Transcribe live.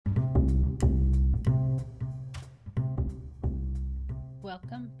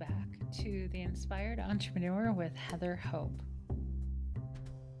Welcome back to The Inspired Entrepreneur with Heather Hope.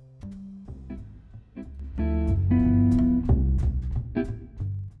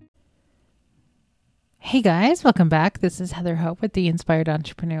 Hey guys, welcome back. This is Heather Hope with The Inspired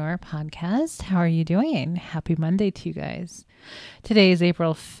Entrepreneur podcast. How are you doing? Happy Monday to you guys. Today is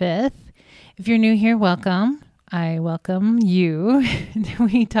April 5th. If you're new here, welcome. I welcome you.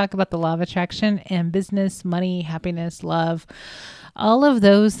 We talk about the law of attraction and business, money, happiness, love, all of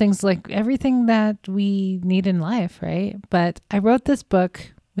those things, like everything that we need in life, right? But I wrote this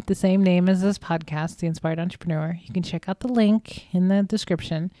book with the same name as this podcast, The Inspired Entrepreneur. You can check out the link in the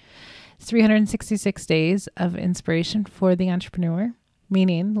description. It's 366 days of inspiration for the entrepreneur,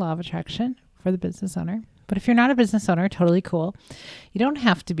 meaning law of attraction for the business owner. But if you're not a business owner, totally cool. You don't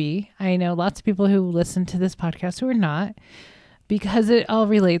have to be. I know lots of people who listen to this podcast who are not, because it all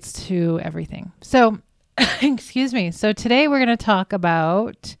relates to everything. So, excuse me. So today we're going to talk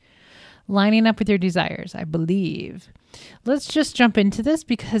about lining up with your desires, I believe. Let's just jump into this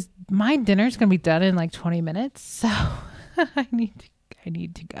because my dinner is going to be done in like 20 minutes. So I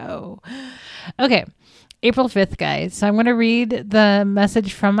need to go. Okay. April 5th, guys. So I'm going to read the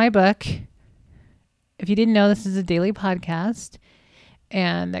message from my book. If you didn't know, this is a daily podcast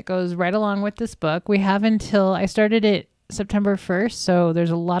and that goes right along with this book. We have until I started it September 1st. So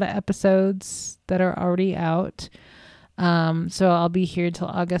there's a lot of episodes that are already out. So I'll be here till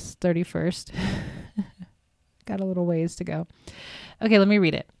August 31st. Got a little ways to go. Okay, let me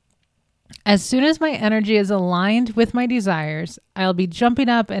read it. As soon as my energy is aligned with my desires, I'll be jumping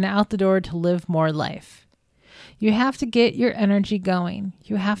up and out the door to live more life. You have to get your energy going.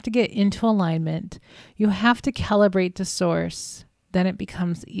 You have to get into alignment. You have to calibrate to source. Then it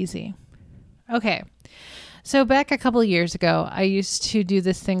becomes easy. Okay. So back a couple of years ago, I used to do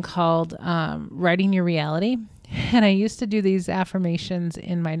this thing called writing your reality. And I used to do these affirmations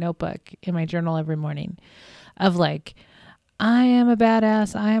in my notebook, in my journal every morning of like, I am a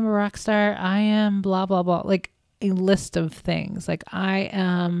badass. I am a rock star. I am blah, blah, blah. Like a list of things. Like I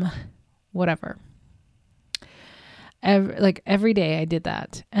am whatever. Every day I did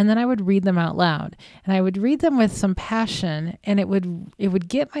that. And then I would read them out loud. And I would read them with some passion. And it would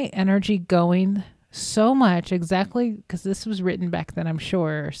get my energy going so much, exactly, because this was written back then, I'm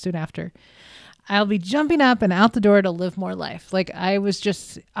sure, or soon after. I'll be jumping up and out the door to live more life. Like I was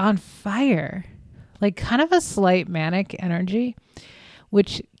just on fire, like kind of a slight manic energy,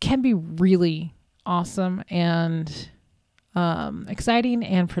 which can be really awesome and exciting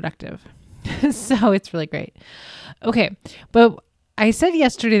and productive. So it's really great. Okay. But I said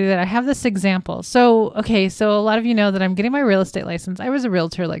yesterday that I have this example. So a lot of you know that I'm getting my real estate license. I was a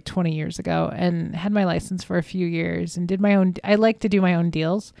realtor like 20 years ago and had my license for a few years and I like to do my own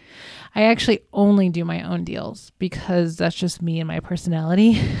deals. I actually only do my own deals because that's just me and my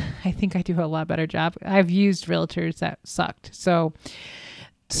personality. I think I do a lot better job. I've used realtors that sucked so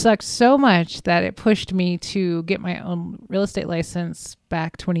much that it pushed me to get my own real estate license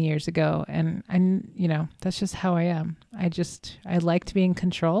back 20 years ago. And that's just how I am. I like to be in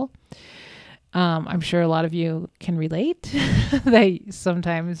control. I'm sure a lot of you can relate that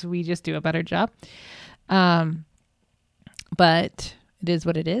sometimes we just do a better job. But it is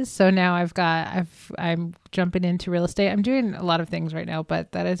what it is. So now I'm jumping into real estate. I'm doing a lot of things right now,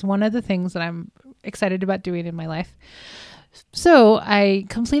 but that is one of the things that I'm excited about doing in my life. So I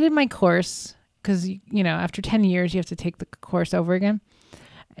completed my course because, after 10 years, you have to take the course over again.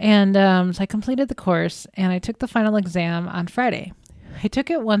 And so I completed the course and I took the final exam on Friday. I took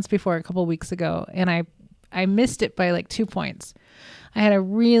it once before a couple weeks ago and I missed it by like 2 points. I had a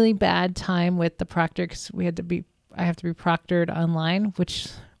really bad time with the proctor because I have to be proctored online, which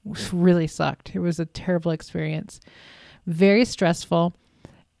really sucked. It was a terrible experience, very stressful.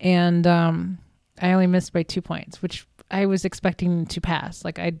 And I only missed by 2 points, which I was expecting to pass.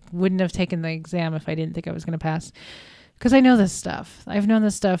 Like I wouldn't have taken the exam if I didn't think I was going to pass because I know this stuff. I've known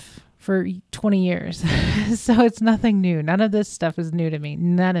this stuff for 20 years. So it's nothing new. None of this stuff is new to me.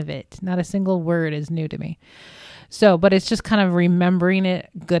 None of it. Not a single word is new to me. So, but it's just kind of remembering it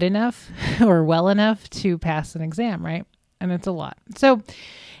good enough or well enough to pass an exam, right? And it's a lot. So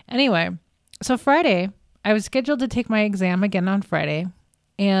anyway, so Friday, I was scheduled to take my exam again on Friday.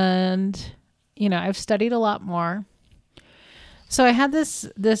 And, I've studied a lot more. So I had this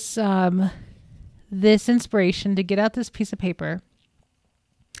inspiration to get out this piece of paper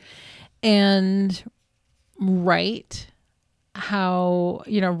and write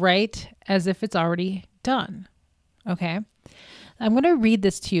write as if it's already done. Okay. I'm going to read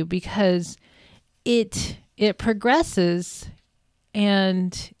this to you because it progresses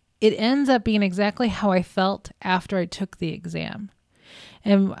and it ends up being exactly how I felt after I took the exam.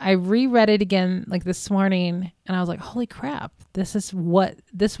 And I reread it again like this morning, and I was like, holy crap, this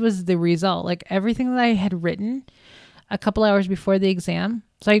was the result. Like everything that I had written a couple hours before the exam.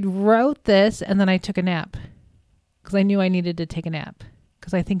 So I wrote this and then I took a nap because I knew I needed to take a nap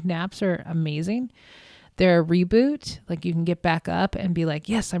because I think naps are amazing. They're a reboot. Like you can get back up and be like,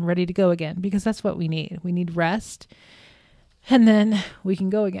 yes, I'm ready to go again, because that's what we need. We need rest, and then we can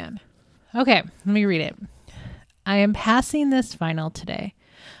go again. Okay, let me read it. I am passing this final today.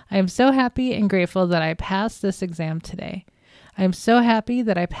 I am so happy and grateful that I passed this exam today. I am so happy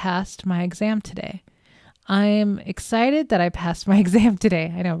that I passed my exam today. I am excited that I passed my exam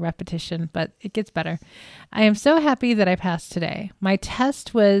today. I know, repetition, but it gets better. I am so happy that I passed today. My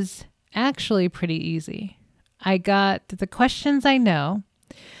test was actually pretty easy. I got the questions I know.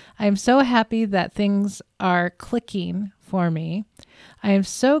 I am so happy that things are clicking for me. I am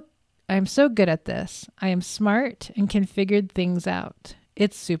so good at this. I am smart and can figure things out.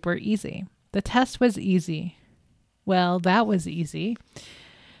 It's super easy. The test was easy. Well, that was easy.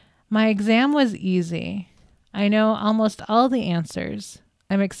 My exam was easy. I know almost all the answers.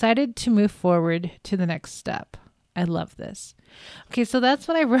 I'm excited to move forward to the next step. I love this. Okay, so that's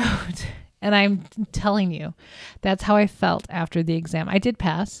what I wrote. And I'm telling you, that's how I felt after the exam. I did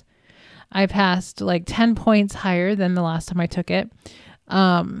pass. I passed like 10 points higher than the last time I took it.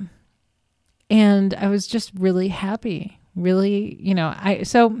 And I was just really happy. Really,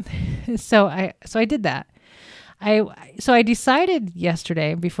 so I did that. I decided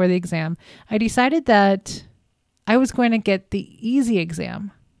yesterday before the exam, I decided that I was going to get the easy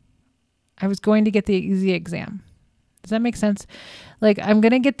exam. Does that make sense? Like I'm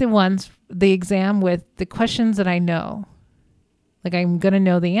going to get the exam with the questions that I know. Like I'm going to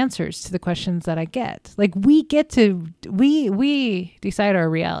know the answers to the questions that I get. Like we decide our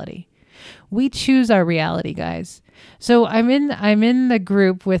reality. We choose our reality, guys. So I'm in the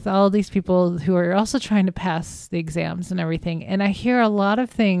group with all these people who are also trying to pass the exams and everything. And I hear a lot of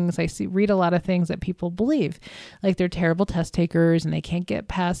things. Read a lot of things that people believe, like they're terrible test takers and they can't get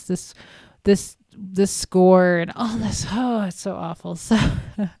past this score and all this. Oh, it's so awful. So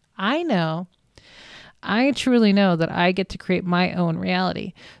I truly know that I get to create my own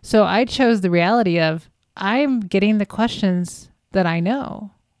reality. So I chose the reality of I'm getting the questions that I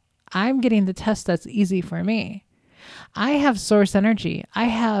know. I'm getting the test that's easy for me. I have source energy. I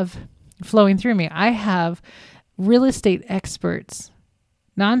have flowing through me. I have real estate experts,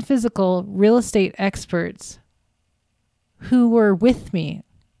 non-physical real estate experts who were with me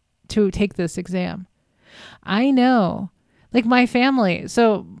to take this exam. I know, like my family.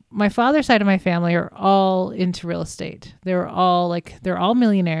 So my father's side of my family are all into real estate. They're all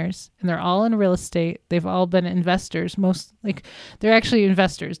millionaires and they're all in real estate. They've all been investors. They're actually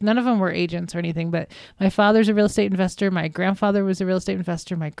investors. None of them were agents or anything, but my father's a real estate investor. My grandfather was a real estate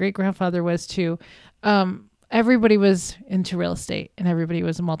investor. My great grandfather was too. Everybody was into real estate and everybody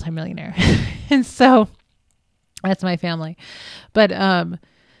was a multimillionaire. And so that's my family. But,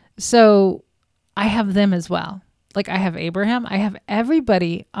 so I have them as well. Like I have Abraham, I have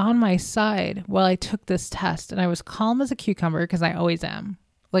everybody on my side while I took this test, and I was calm as a cucumber because I always am.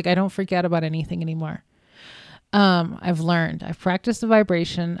 Like I don't forget about anything anymore. I've practiced the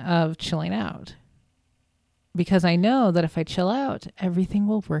vibration of chilling out because I know that if I chill out, everything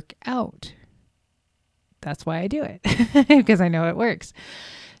will work out. That's why I do it because I know it works.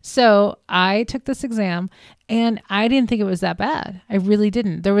 So I took this exam and I didn't think it was that bad. I really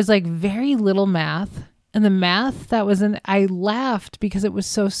didn't. There was like very little math. And the math that was I laughed because it was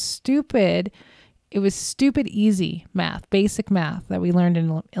so stupid. It was stupid, easy math, basic math that we learned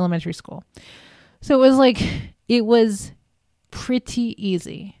in elementary school. So it was pretty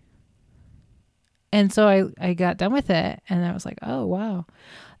easy. And so I got done with it and I was like, oh, wow,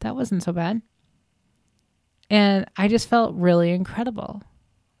 that wasn't so bad. And I just felt really incredible.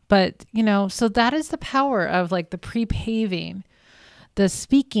 But, so that is the power of like the pre-paving. The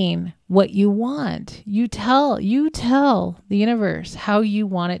speaking what you want. You tell the universe how you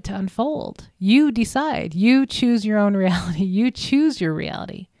want it to unfold. You decide. You choose your own reality. You choose your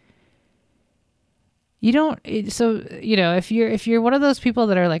reality. You don't. If you're one of those people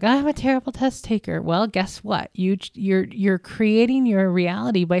that are like, I'm a terrible test taker. Well, guess what? You're creating your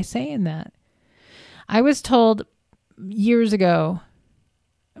reality by saying that. I was told years ago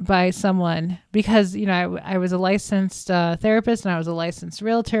by someone because, I was a licensed therapist and I was a licensed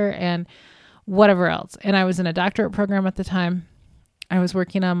realtor and whatever else. And I was in a doctorate program at the time. I was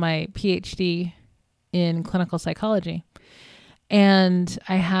working on my PhD in clinical psychology. And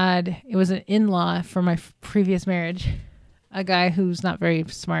it was an in-law from my previous marriage, a guy who's not very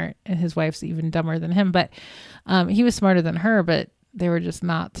smart and his wife's even dumber than him, but he was smarter than her, but they were just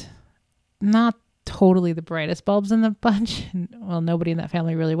not totally the brightest bulbs in the bunch. Well, nobody in that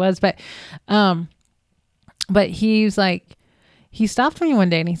family really was, but he's like, he stopped me one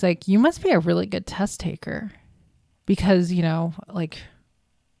day and he's like, you must be a really good test taker because, you know, like,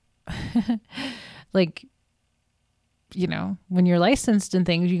 like, you know, when you're licensed and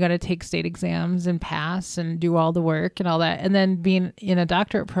things, you got to take state exams and pass and do all the work and all that. And then being in a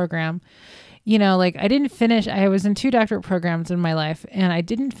doctorate program, you know, like I was in 2 doctorate programs in my life and I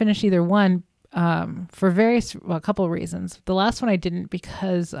didn't finish either one for a couple of reasons. The last one I didn't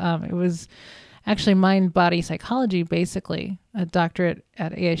because it was actually mind-body psychology, basically, a doctorate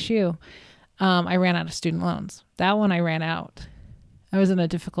at ASU. I ran out of student loans. That one I ran out. I was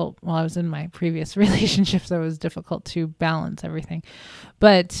in my previous relationships, so it was difficult to balance everything.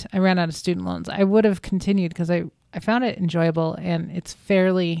 But I ran out of student loans. I would have continued because I found it enjoyable and it's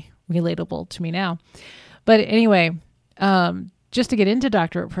fairly relatable to me now. But anyway, just to get into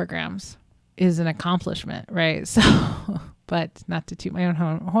doctorate programs is an accomplishment, right? So, but not to toot my own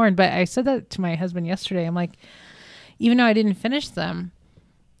horn, but I said that to my husband yesterday. I'm like, even though I didn't finish them,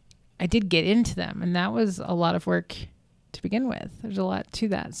 I did get into them. And that was a lot of work to begin with. There's a lot to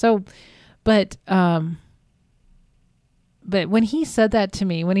that. So, but when he said that to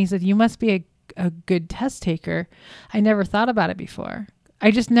me, when he said, you must be a good test taker, I never thought about it before.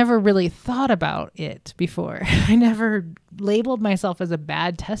 I just never really thought about it before. I never labeled myself as a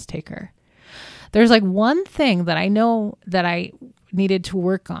bad test taker. There's like one thing that I know that I needed to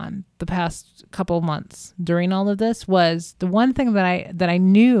work on the past couple of months during all of this was the one thing that I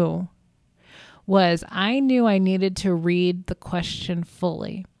knew was I knew I needed to read the question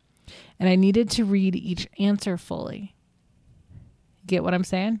fully and I needed to read each answer fully. Get what I'm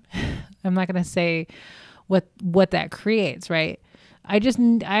saying? I'm not going to say what that creates, right?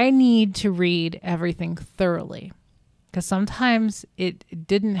 I need to read everything thoroughly because sometimes it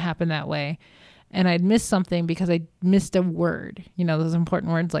didn't happen that way. And I'd miss something because I missed a word, you know, those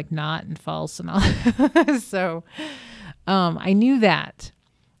important words like not and false and all. So I knew that.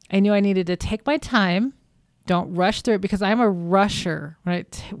 I knew I needed to take my time, don't rush through it because I'm a rusher. When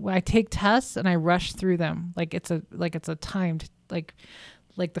I take tests and I rush through them like it's a timed, like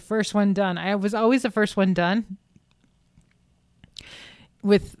the first one done. I was always the first one done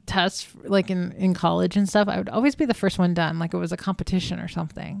with tests, like in college and stuff. I would always be the first one done, like it was a competition or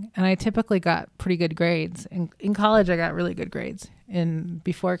something. And I typically got pretty good grades. In college, I got really good grades.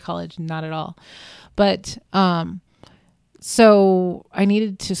 Before college, not at all. But so I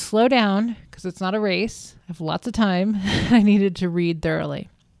needed to slow down because it's not a race. I have lots of time. I needed to read thoroughly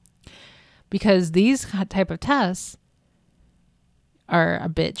because these type of tests are a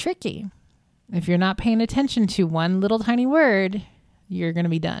bit tricky. If you're not paying attention to one little tiny word, you're going to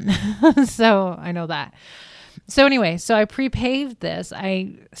be done. So I know that. So anyway, so I pre-paved this.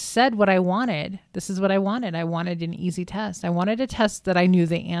 I said what I wanted. This is what I wanted. I wanted an easy test. I wanted a test that I knew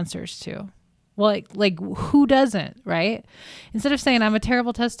the answers to. Well, like who doesn't, right? Instead of saying I'm a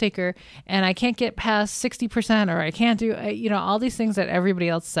terrible test taker and I can't get past 60% or I can't do, all these things that everybody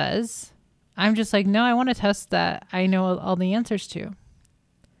else says, I'm just like, no, I want a test that I know all the answers to.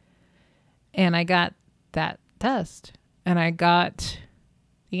 And I got that test. And I got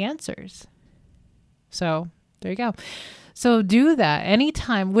the answers. So there you go. So do that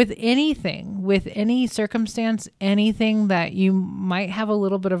anytime with anything, with any circumstance, anything that you might have a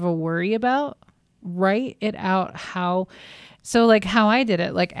little bit of a worry about, write it out how I did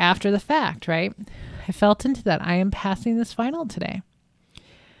it, like after the fact, right? I felt into that. I am passing this final today.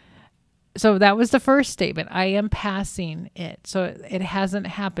 So that was the first statement. I am passing it. So it hasn't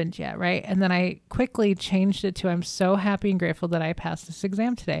happened yet, right? And then I quickly changed it to I'm so happy and grateful that I passed this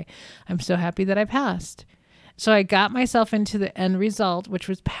exam today. I'm so happy that I passed. So I got myself into the end result, which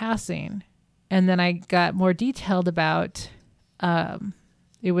was passing. And then I got more detailed about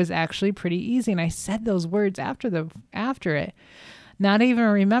it was actually pretty easy. And I said those words after it, not even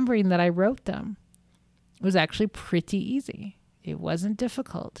remembering that I wrote them. It was actually pretty easy. It wasn't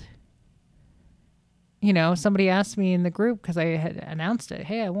difficult. Somebody asked me in the group because I had announced it.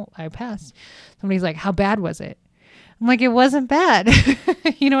 Hey, I passed. Somebody's like, how bad was it? I'm like, it wasn't bad.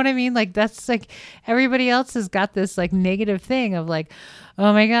 You know what I mean? Like, that's like everybody else has got this like negative thing of like,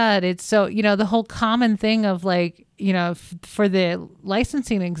 oh my God, it's so, the whole common thing of like, for the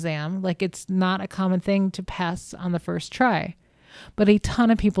licensing exam, like it's not a common thing to pass on the first try, but a ton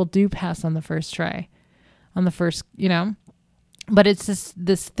of people do pass on the first try, but it's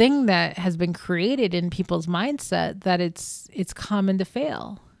this thing that has been created in people's mindset that it's common to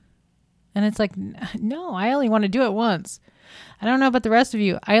fail. And it's like, no, I only want to do it once. I don't know about the rest of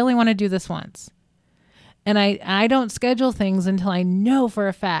you. I only want to do this once. And I don't schedule things until I know for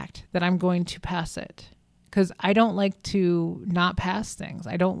a fact that I'm going to pass it. Because I don't like to not pass things.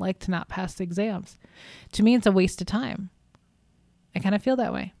 I don't like to not pass exams. To me, it's a waste of time. I kind of feel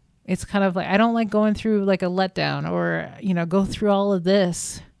that way. It's kind of like, I don't like going through like a letdown or, go through all of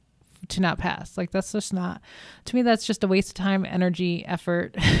this to not pass. Like, that's just not, to me, that's just a waste of time, energy,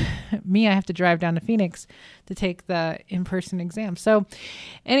 effort. Me, I have to drive down to Phoenix to take the in-person exam. So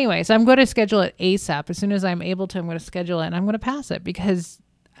anyways, I'm going to schedule it ASAP. As soon as I'm able to, I'm going to schedule it and I'm going to pass it because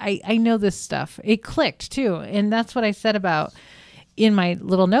I know this stuff. It clicked too. And that's what I said about in my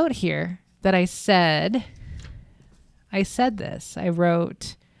little note here that I said this. I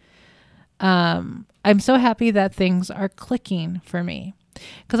wrote, I'm so happy that things are clicking for me.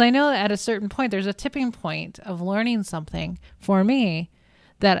 Because I know that at a certain point, there's a tipping point of learning something for me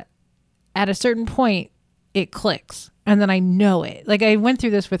that at a certain point, it clicks. And then I know it. Like I went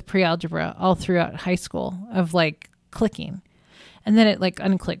through this with pre-algebra all throughout high school of like clicking. And then it like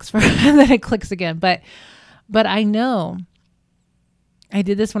unclicks and then it clicks again. But I know I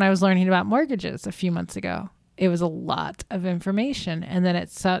did this when I was learning about mortgages a few months ago. It was a lot of information. And then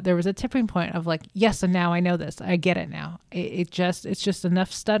there was a tipping point of like, yes, and now I know this. I get it now. It's just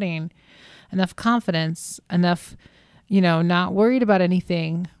enough studying, enough confidence, enough, not worried about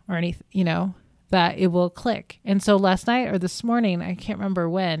anything or anything, that it will click. And so last night or this morning, I can't remember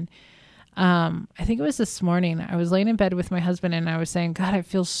when, I think it was this morning, I was laying in bed with my husband and I was saying, God, it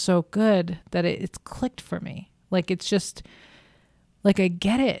feels so good that it's clicked for me. Like, it's just like, I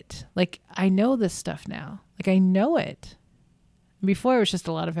get it. Like, I know this stuff now. Like, I know it. Before it was just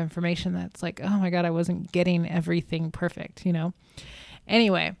a lot of information that's like, oh my God, I wasn't getting everything perfect,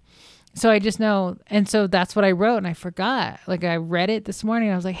 Anyway, so I just know. And so that's what I wrote and I forgot. Like, I read it this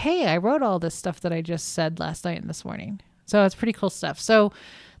morning. I was like, hey, I wrote all this stuff that I just said last night and this morning. So it's pretty cool stuff. So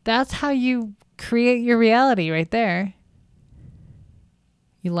that's how you create your reality right there.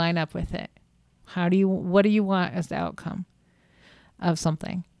 You line up with it. What do you want as the outcome of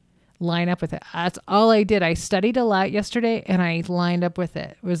something? Line up with it. That's all I did. I studied a lot yesterday and I lined up with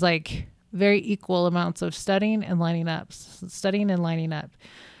it. It was like very equal amounts of studying and lining up.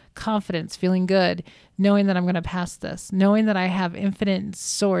 Confidence, feeling good, knowing that I'm going to pass this, knowing that I have infinite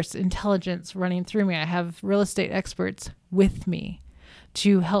source intelligence running through me. I have real estate experts with me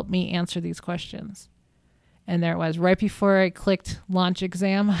to help me answer these questions. And there it was right before I clicked launch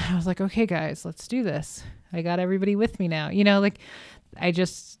exam. I was like, okay, guys, let's do this. I got everybody with me now. Like I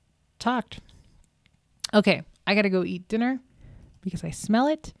just talked. Okay, I got to go eat dinner because I smell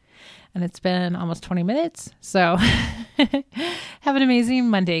it and it's been almost 20 minutes. So have an amazing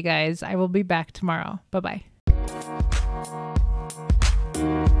Monday, guys. I will be back tomorrow. Bye-bye.